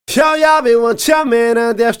Yo, jag vill watcha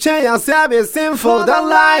mina Deftin, jag ser vi sin fold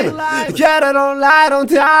online. Get it online on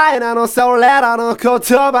time, och så lära de kort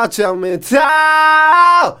batcha mitt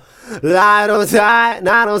tau. Light on time,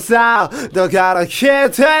 när de sa, då kan de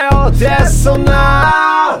hitta och det så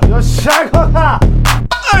now. Jag kör kolla!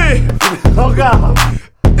 Hej! Kolla!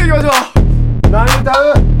 行きましょう。何歌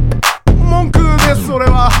う？文句です、俺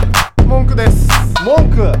は。文句です。文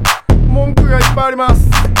句がいっぱいあります。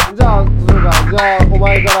じゃあお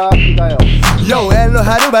前から歌えよ。よ遠路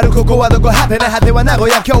はるばるここはどこ果てな果ては名古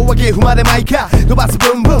屋今日は岐阜までマイカ飛ばす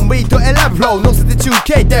ブンブンビート選ぶフロー乗せて中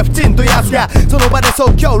継デフチンとやすがその場で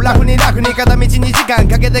即興ラフに片道2時間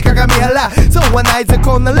かけて鏡原そうはないぜ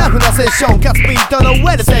こんなラフなセッションかつビートの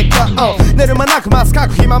上でセッカー寝る間なくます書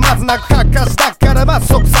く暇まずなく書かしたからまず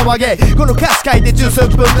即騒げこの歌詞書いて十数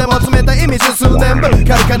分でも詰めた意味十数年分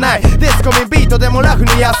軽かないディスコミビートでもラフ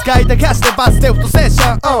にやす書いた歌詞でバスデフとセッシ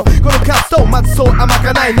ョンこの活動まずそう甘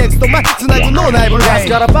かないネクストマつなぐ脳内ブレイク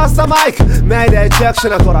からバスタマイクメイデイチェックし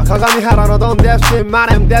なこら鏡原のドンデフチンマ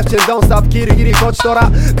ネムデフチンドンスタップギリギリこっちとら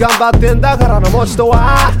頑張ってんだからの文字と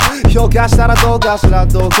は評価したらどうかしら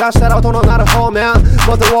どうかしたら音の鳴る方面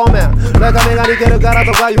元ウォーメンレカメが似てるから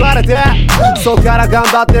とか言われてそっから頑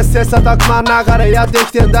張って切磋琢磨の中でやって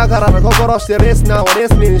きてんだからの心してリスナーをリ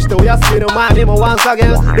スニングしてお休みの前にもワンサゲ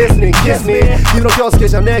ンリスニングキスミー日野京介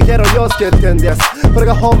じゃねえけど陽介ってんですこれ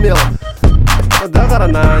が本名だから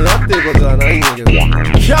なやっていうことはないんだけど今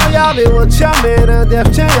日やびをちゃめるデフ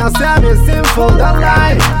チェンやセミシンフォーダ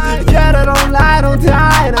ライン Get it on light on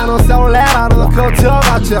time なのさ俺らの言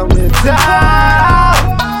葉ちゃめた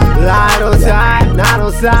Light on time なの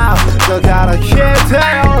さだから聞いて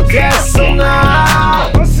よですな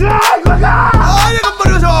よっしゃーこれかはい頑張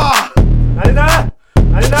りましょう何だ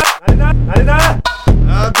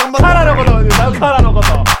頑張ってカラのことを歌うカラのこと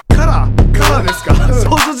カラーですか少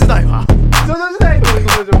女時代は少女時代という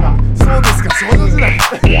ことでしょうかそうですか少女時代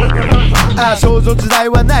少女時代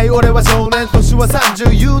はない俺は少年年は30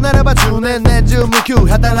言うならば10年年中無休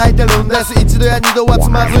働いてるんです一度や二度はつ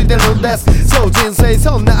まずいてるんですそう人生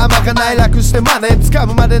そんな甘かない楽してマネ掴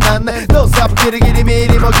むまで何年ノースタップギリギリミ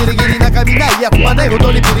リもギリギリ中身ないやつまでご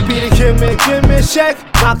とにピリピリ君シェイク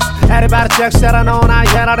マックスエレバーチェックしたら脳内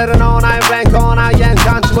やられる脳内ブレンコーナーやん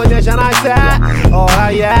感じもいねえじゃないぜオー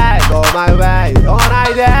ライエイゴーマイウェイオーナ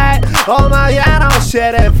イデイお前やの教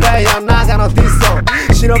えれプレイヤーの中のディス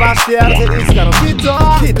ト忍ばしてやるぜいつかのヒット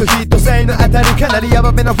ヒット性のあたりかなりヤ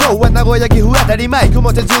バめなフローは名古屋岐阜あたりマイク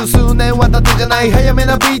持ち十数年は経てじゃない早め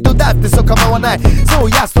なビートだってそう構わないそう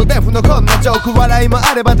ヤスとデフのこんなジョーク笑いも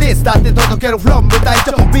あればディスだって届けるフロム舞台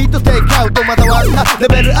上ビートテイクアウトまたはレ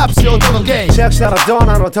ベルアップしようとのゲイチェックしたらどう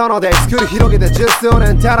なのとので作り広げて十数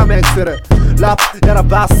年タラメイクするラップやら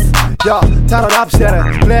バスよただラップして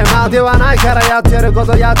るプレイマーではないからやってるこ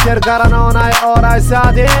とやってるから脳内オーライサ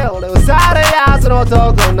ーディ俺はされやつの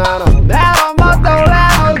男なのメロンもっと俺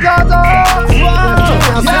のこと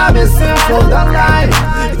やめすんそうだない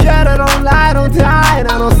Get it on light on time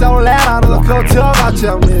なのさ俺らの言葉ち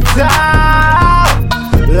ゃめた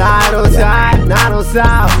Light on time なの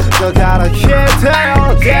さだから聞いて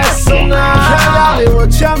よですな鏡を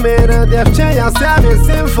ちゃめるデフチェンやセミ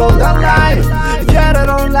シンフォーダライン Get it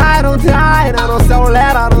on light on time なのさ俺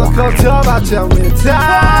らの言葉ちゃめた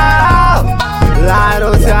Light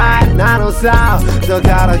on time なのさだ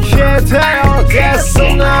から聞いてよで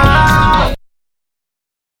すな